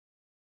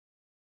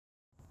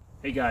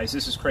Hey guys,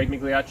 this is Craig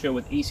Migliaccio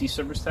with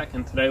acservicetech,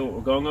 and today what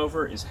we're going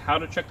over is how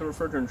to check the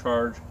refrigerant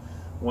charge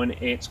when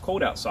it's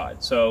cold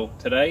outside. So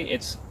today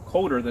it's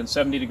colder than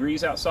 70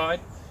 degrees outside,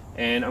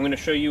 and I'm going to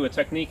show you a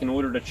technique in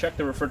order to check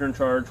the refrigerant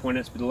charge when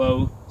it's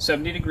below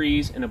 70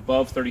 degrees and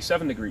above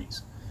 37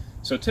 degrees.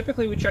 So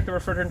typically we check the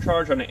refrigerant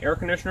charge on an air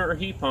conditioner or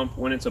heat pump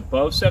when it's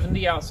above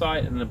 70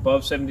 outside and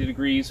above 70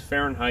 degrees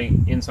Fahrenheit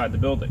inside the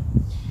building.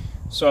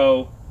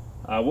 So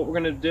what we're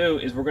going to do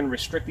is we're going to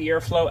restrict the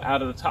airflow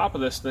out of the top of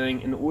this thing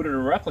in order to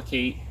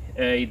replicate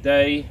a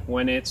day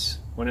when it's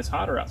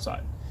hotter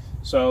outside.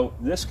 So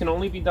this can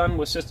only be done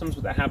with systems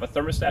that have a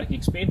thermostatic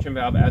expansion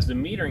valve as the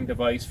metering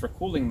device for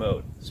cooling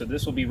mode. So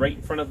this will be right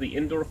in front of the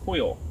indoor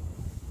coil.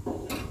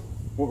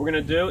 What we're going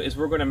to do is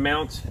we're going to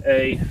mount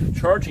a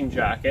charging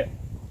jacket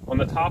on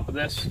the top of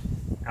this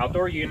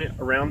outdoor unit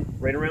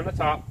right around the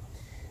top,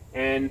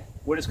 and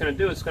what it's going to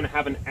do is it's going to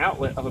have an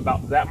outlet of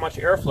about that much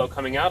airflow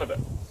coming out of it.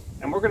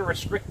 And we're going to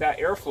restrict that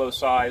airflow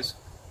size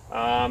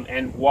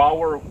and while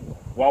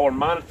we're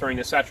monitoring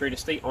the saturated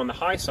state on the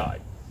high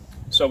side.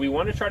 So we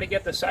want to try to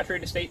get the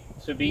saturated state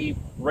to be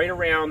right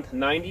around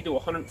 90 to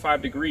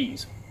 105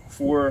 degrees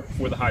for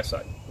the high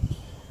side.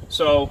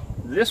 So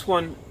this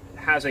one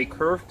has a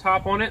curved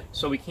top on it,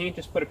 so we can't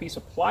just put a piece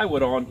of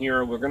plywood on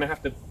here. We're going to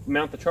have to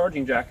mount the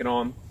charging jacket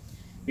on,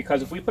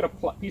 because if we put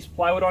a piece of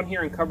plywood on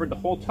here and covered the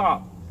whole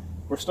top,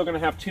 we're still going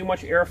to have too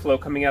much airflow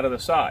coming out of the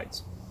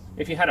sides.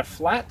 If you had a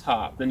flat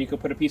top, then you could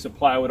put a piece of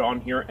plywood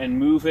on here and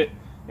move it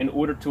in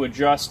order to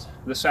adjust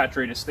the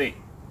saturated state.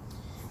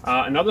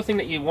 Another thing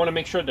that you want to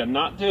make sure to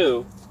not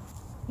do,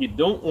 you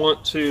don't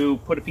want to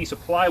put a piece of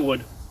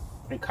plywood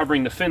and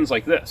covering the fins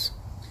like this.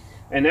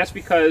 And that's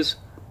because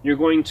you're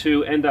going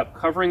to end up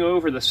covering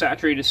over the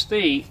saturated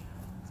state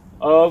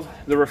of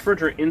the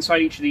refrigerant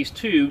inside each of these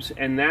tubes,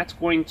 and that's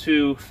going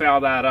to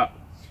foul that up.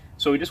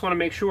 So we just want to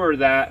make sure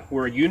that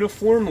we're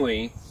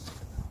uniformly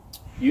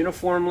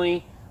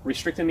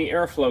restricting the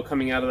airflow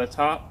coming out of the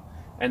top,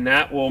 and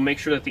that will make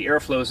sure that the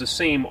airflow is the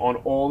same on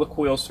all the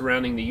coils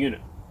surrounding the unit.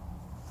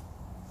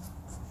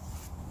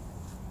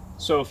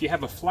 So if you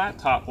have a flat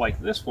top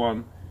like this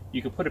one,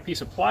 you can put a piece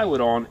of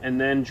plywood on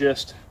and then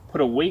just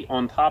put a weight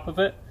on top of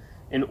it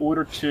in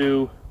order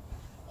to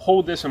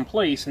hold this in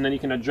place, and then you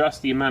can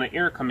adjust the amount of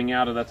air coming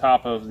out of the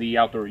top of the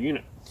outdoor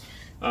unit.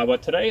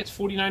 But today it's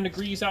 49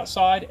 degrees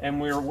outside,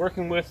 and we're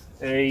working with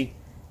a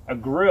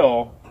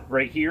grill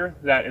right here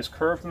that is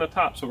curved from the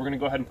top, so we're going to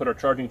go ahead and put our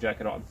charging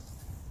jacket on.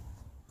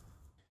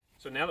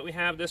 So now that we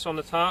have this on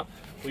the top,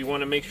 we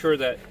want to make sure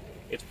that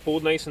it's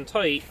pulled nice and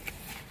tight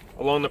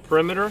along the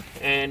perimeter,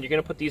 and you're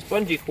going to put these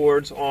bungee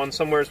cords on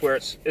somewhere where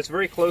it's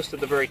very close to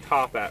the very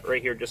top at,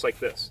 right here, just like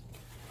this.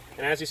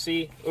 And as you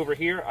see over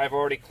here, I've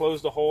already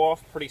closed the hole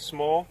off pretty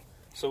small,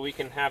 so we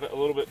can have it a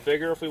little bit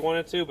bigger if we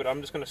wanted to, but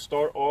I'm just going to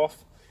start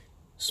off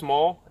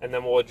small, and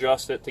then we'll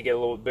adjust it to get a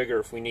little bit bigger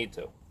if we need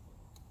to.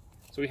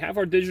 So we have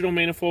our digital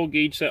manifold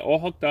gauge set all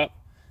hooked up,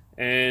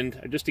 and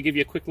just to give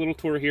you a quick little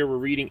tour here, we're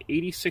reading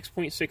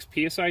 86.6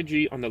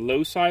 psig on the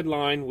low side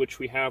line, which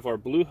we have our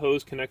blue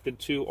hose connected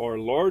to our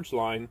large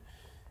line,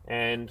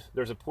 and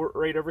there's a port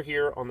right over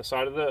here on the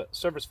side of the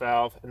service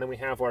valve, and then we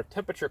have our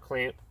temperature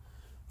clamp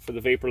for the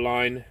vapor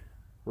line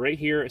right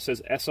here. It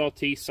says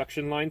SLT,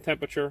 suction line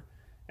temperature,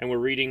 and we're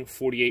reading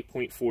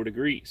 48.4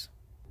 degrees.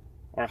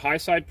 Our high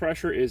side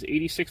pressure is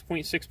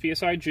 86.6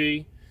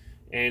 psig,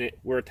 and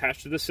we're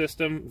attached to the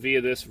system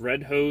via this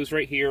red hose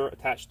right here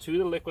attached to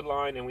the liquid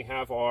line, and we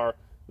have our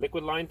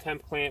liquid line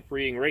temp clamp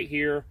reading right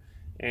here,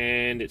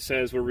 and it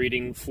says we're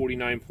reading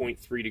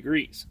 49.3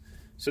 degrees.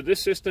 So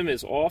this system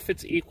is off,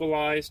 it's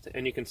equalized,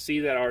 and you can see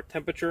that our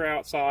temperature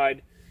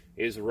outside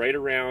is right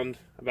around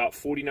about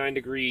 49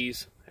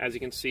 degrees, as you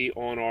can see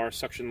on our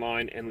suction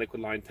line and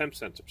liquid line temp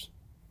sensors.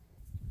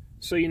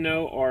 So you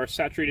know our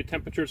saturated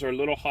temperatures are a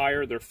little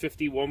higher. They're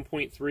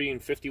 51.3 and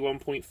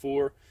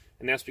 51.4,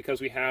 and that's because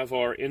we have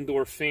our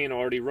indoor fan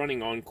already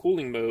running on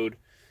cooling mode,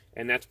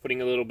 and that's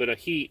putting a little bit of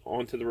heat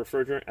onto the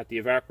refrigerant at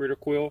the evaporator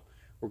coil.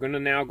 We're going to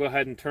now go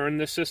ahead and turn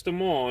this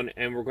system on,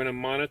 and we're going to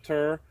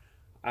monitor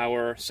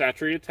our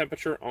saturated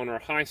temperature on our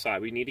high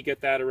side. We need to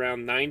get that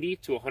around 90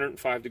 to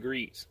 105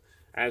 degrees.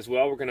 As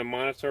well, we're going to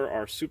monitor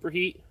our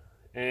superheat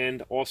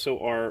and also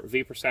our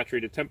vapor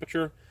saturated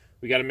temperature.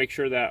 We got to make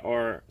sure that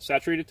our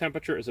saturated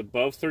temperature is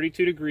above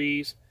 32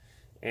 degrees,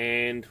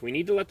 and we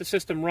need to let the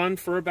system run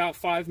for about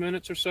 5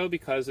 minutes or so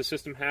because the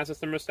system has a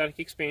thermostatic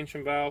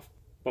expansion valve,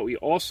 but we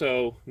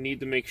also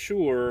need to make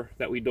sure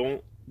that we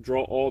don't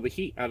draw all the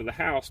heat out of the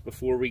house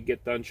before we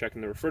get done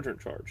checking the refrigerant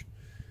charge.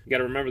 You got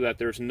to remember that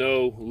there's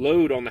no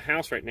load on the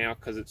house right now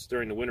because it's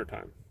during the winter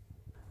time.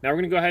 Now we're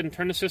going to go ahead and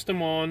turn the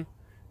system on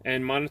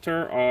and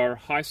monitor our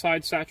high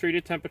side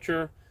saturated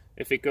temperature.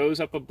 If it goes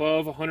up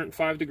above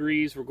 105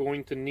 degrees, we're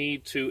going to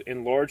need to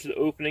enlarge the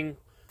opening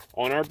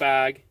on our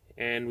bag,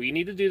 and we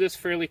need to do this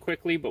fairly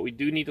quickly, but we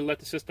do need to let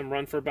the system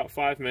run for about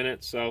 5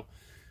 minutes. So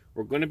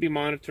we're going to be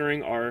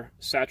monitoring our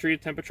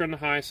saturated temperature on the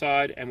high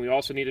side, and we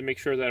also need to make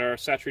sure that our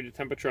saturated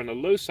temperature on the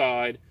low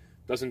side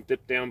doesn't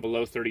dip down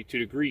below 32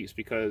 degrees,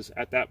 because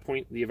at that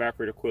point the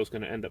evaporator coil is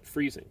going to end up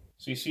freezing.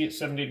 So you see it's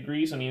 70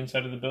 degrees on the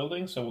inside of the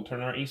building, so we'll turn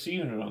our AC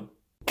unit on.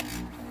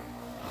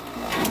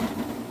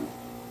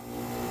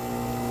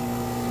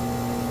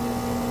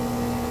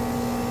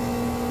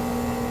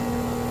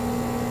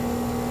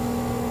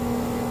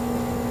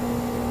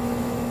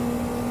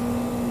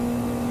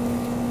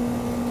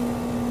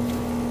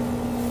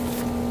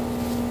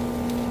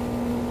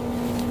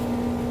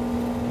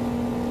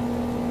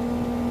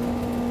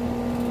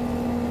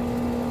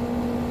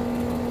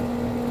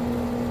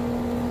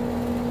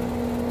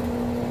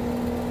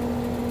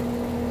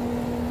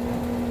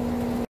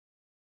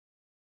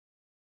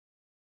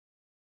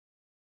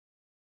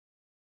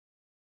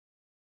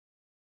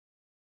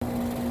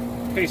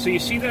 Okay, so you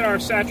see that our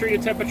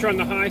saturated temperature on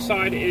the high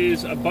side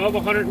is above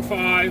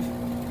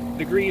 105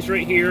 degrees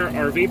right here.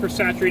 Our vapor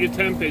saturated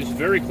temp is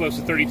very close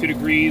to 32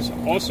 degrees.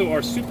 Also,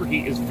 our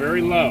superheat is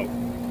very low.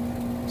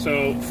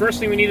 So first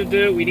thing we need to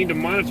do, we need to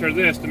monitor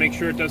this to make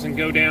sure it doesn't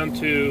go down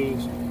to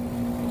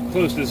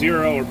close to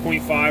 0 or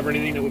 0.5 or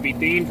anything that would be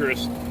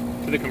dangerous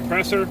to the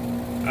compressor.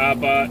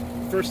 But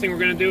first thing we're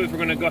going to do is we're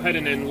going to go ahead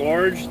and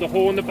enlarge the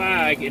hole in the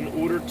bag in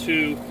order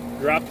to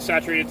drop the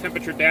saturated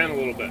temperature down a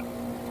little bit.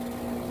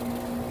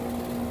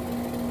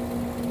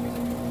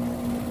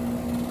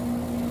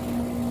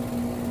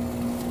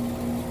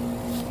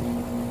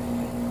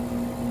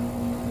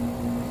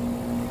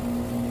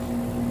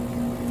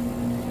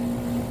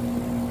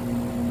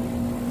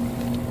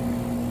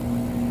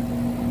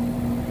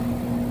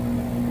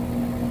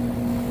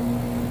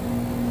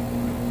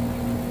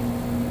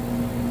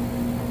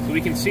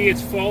 We can see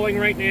it's falling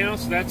right now,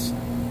 so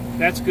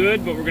that's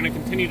good, but we're going to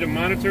continue to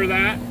monitor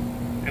that,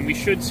 and we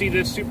should see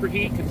this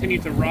superheat continue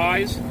to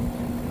rise.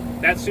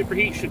 That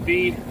superheat should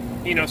be,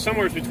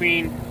 somewhere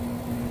between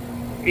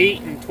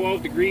 8 and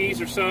 12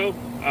 degrees or so,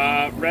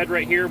 red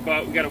right here,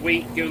 but we got to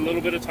wait, give it a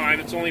little bit of time.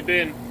 It's only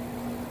been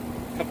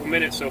a couple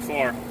minutes so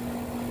far.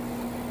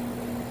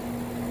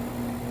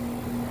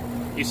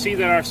 You see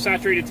that our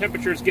saturated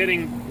temperature is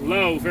getting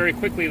low very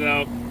quickly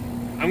though.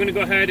 I'm going to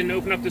go ahead and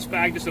open up this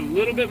bag just a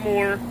little bit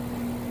more.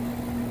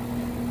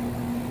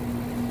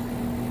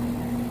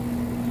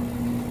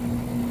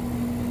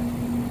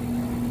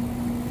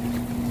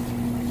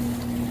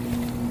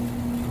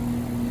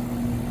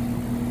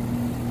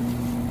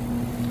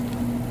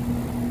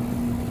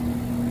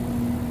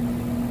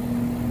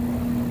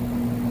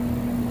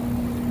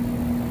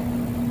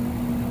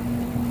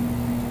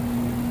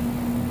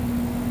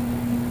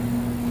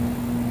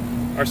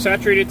 Our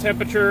saturated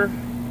temperature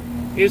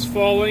is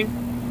falling.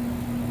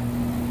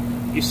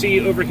 You see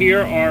over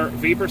here our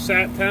vapor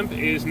sat temp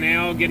is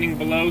now getting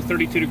below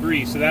 32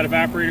 degrees, so that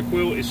evaporator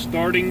coil is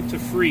starting to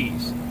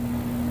freeze.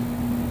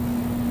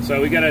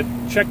 So we got to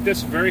check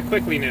this very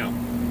quickly now.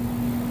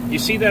 You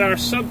see that our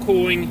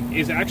subcooling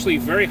is actually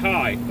very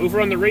high. Over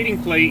on the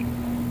rating plate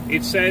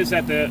it says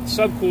that the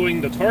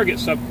subcooling, the target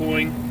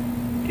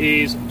subcooling,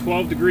 is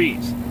 12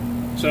 degrees.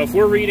 So if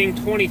we're reading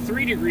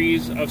 23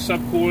 degrees of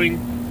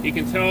subcooling, you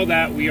can tell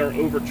that we are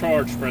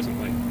overcharged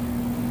presently.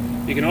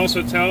 You can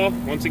also tell,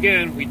 once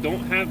again, we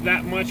don't have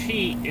that much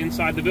heat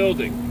inside the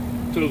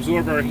building to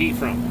absorb our heat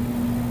from.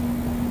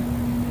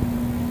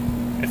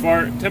 If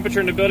our temperature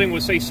in the building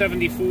was, say,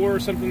 74 or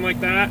something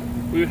like that,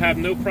 we would have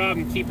no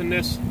problem keeping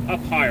this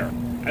up higher.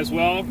 As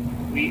well,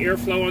 the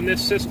airflow on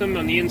this system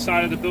on the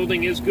inside of the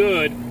building is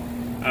good,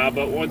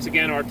 but once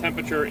again, our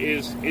temperature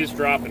is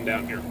dropping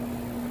down here.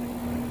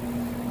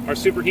 Our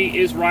superheat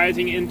is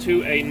rising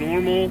into a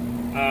normal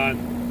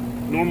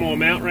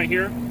amount right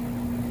here.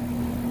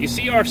 You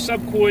see our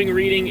subcooling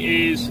reading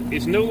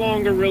is no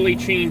longer really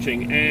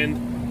changing,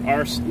 and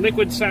our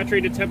liquid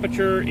saturated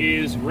temperature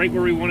is right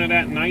where we want it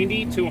at,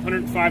 90 to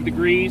 105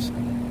 degrees.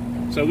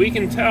 So we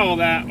can tell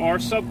that our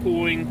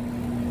subcooling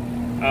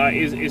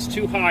is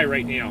too high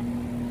right now.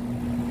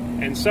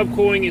 And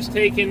subcooling is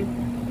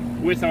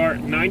taken with our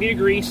 90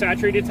 degree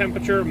saturated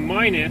temperature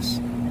minus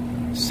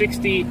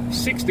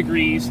 66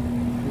 degrees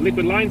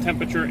liquid line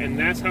temperature, and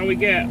that's how we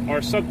get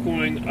our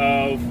subcooling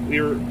of,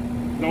 we're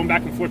going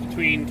back and forth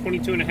between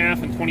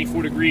 22.5 and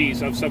 24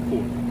 degrees of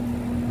subcooling.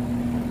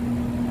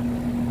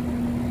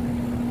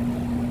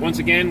 Once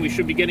again, we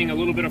should be getting a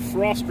little bit of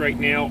frost right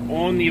now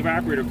on the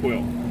evaporator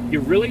coil. You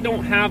really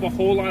don't have a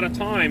whole lot of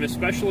time,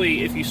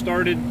 especially if you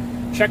started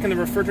checking the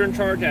refrigerant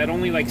charge at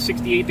only like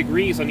 68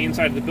 degrees on the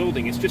inside of the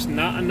building. It's just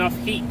not enough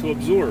heat to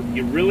absorb.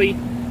 You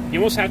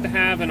almost have to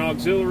have an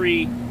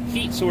auxiliary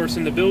heat source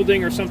in the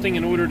building or something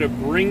in order to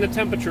bring the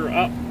temperature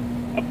up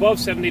above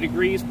 70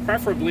 degrees,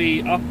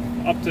 preferably up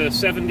to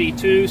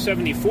 72,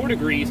 74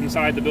 degrees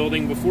inside the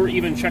building before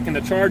even checking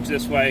the charge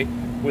this way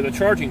with a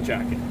charging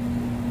jacket.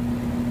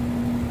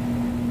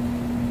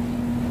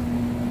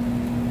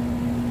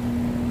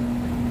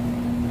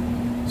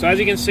 So as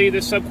you can see,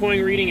 this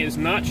subcooling reading is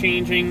not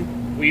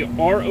changing. We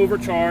are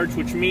overcharged,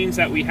 which means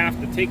that we have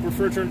to take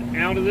refrigerant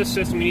out of this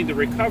system. We need to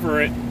recover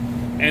it,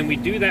 and we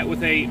do that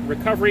with a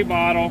recovery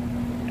bottle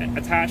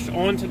attached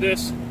onto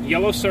this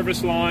yellow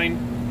service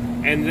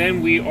line, and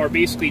then we are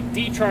basically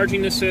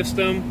decharging the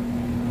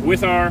system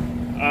with our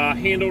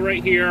handle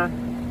right here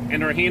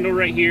and our handle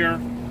right here.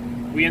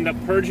 We end up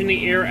purging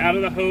the air out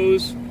of the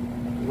hose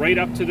right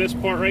up to this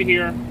part right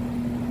here.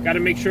 Got to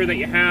make sure that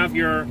you have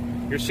your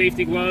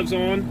safety gloves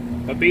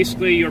on, but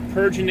basically you're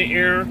purging the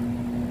air.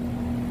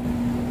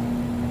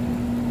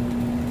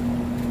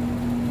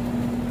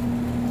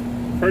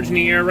 Purging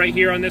the air right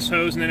here on this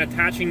hose and then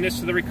attaching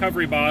this to the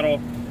recovery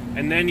bottle,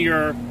 and then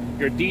you're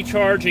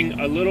decharging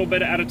a little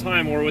bit at a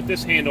time, or with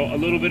this handle a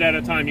little bit at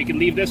a time. You can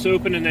leave this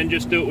open and then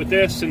just do it with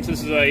this, since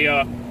this is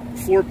a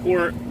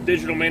 4-port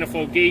digital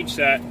manifold gauge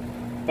set,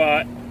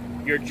 but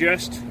you're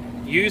just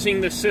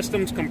using the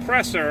system's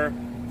compressor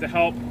to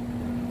help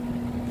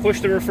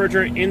push the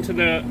refrigerant into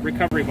the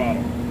recovery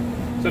bottle.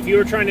 So if you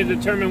were trying to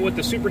determine what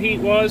the superheat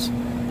was,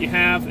 you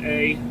have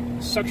a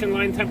suction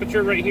line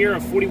temperature right here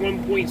of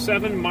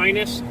 41.7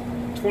 minus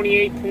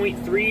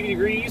 28.3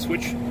 degrees,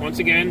 which once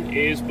again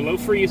is below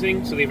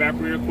freezing, so the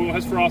evaporator coil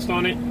has frost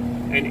on it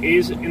and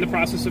is in the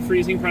process of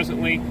freezing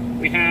presently.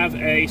 We have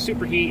a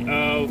superheat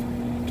of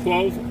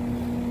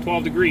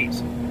 12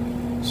 degrees.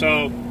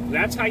 So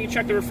that's how you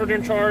check the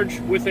refrigerant charge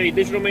with a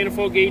digital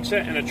manifold gauge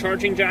set and a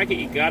charging jacket.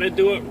 You got to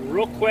do it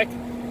real quick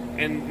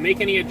and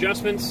make any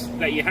adjustments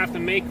that you have to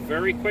make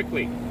very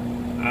quickly.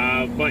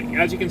 But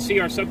as you can see,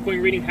 our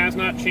subcooling reading has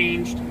not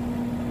changed,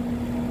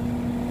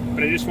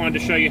 but I just wanted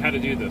to show you how to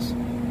do this.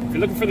 If you're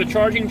looking for the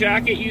charging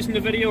jacket using the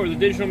video or the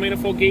digital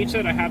manifold gauge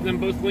set, I have them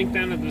both linked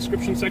down in the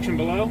description section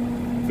below.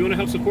 If you want to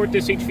help support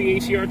this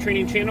HVACR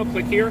training channel,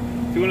 click here.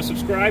 If you want to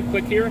subscribe,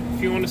 click here.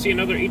 If you want to see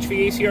another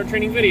HVACR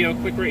training video,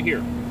 click right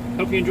here.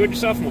 Hope you enjoyed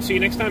yourself, and we'll see you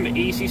next time at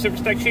AEC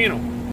Service Tech channel.